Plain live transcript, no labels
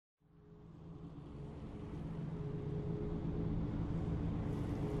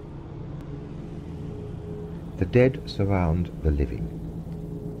The dead surround the living.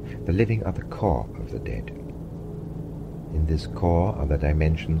 The living are the core of the dead. In this core are the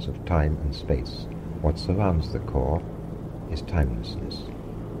dimensions of time and space. What surrounds the core is timelessness.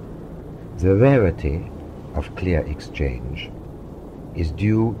 The rarity of clear exchange is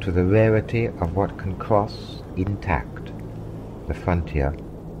due to the rarity of what can cross intact the frontier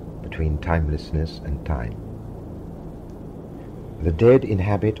between timelessness and time. The dead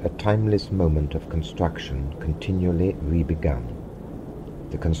inhabit a timeless moment of construction continually rebegun.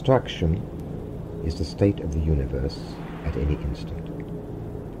 The construction is the state of the universe at any instant.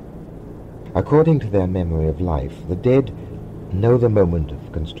 According to their memory of life, the dead know the moment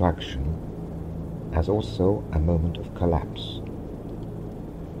of construction as also a moment of collapse.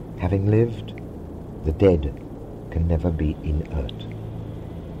 Having lived, the dead can never be inert.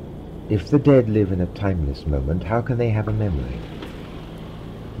 If the dead live in a timeless moment, how can they have a memory?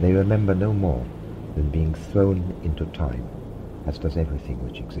 They remember no more than being thrown into time, as does everything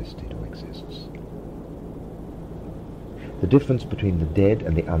which existed or exists. The difference between the dead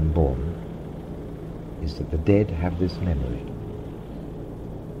and the unborn is that the dead have this memory.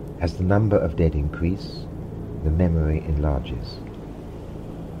 As the number of dead increase, the memory enlarges.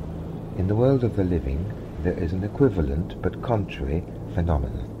 In the world of the living, there is an equivalent but contrary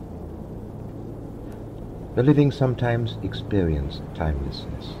phenomenon. The living sometimes experience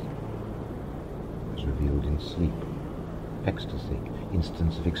timelessness, as revealed in sleep, ecstasy,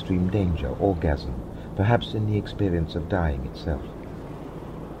 instance of extreme danger, orgasm, perhaps in the experience of dying itself.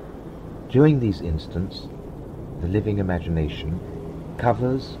 During these instants, the living imagination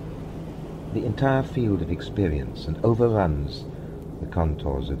covers the entire field of experience and overruns the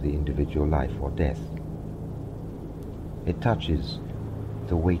contours of the individual life or death. It touches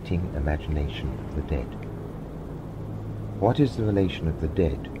the waiting imagination of the dead. What is the relation of the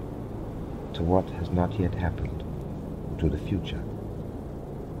dead to what has not yet happened, to the future?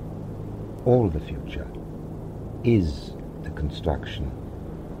 All the future is the construction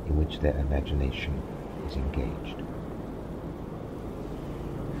in which their imagination is engaged.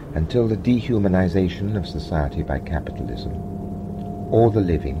 Until the dehumanization of society by capitalism, all the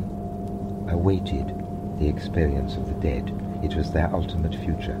living awaited the experience of the dead. It was their ultimate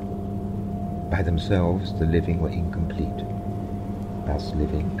future. By themselves, the living were incomplete. Thus,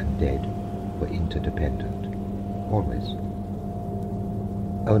 living and dead were interdependent, always.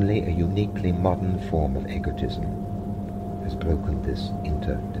 Only a uniquely modern form of egotism has broken this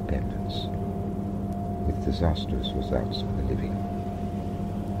interdependence, with disastrous results for the living.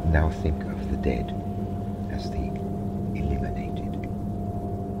 Now think of the dead as the eliminated.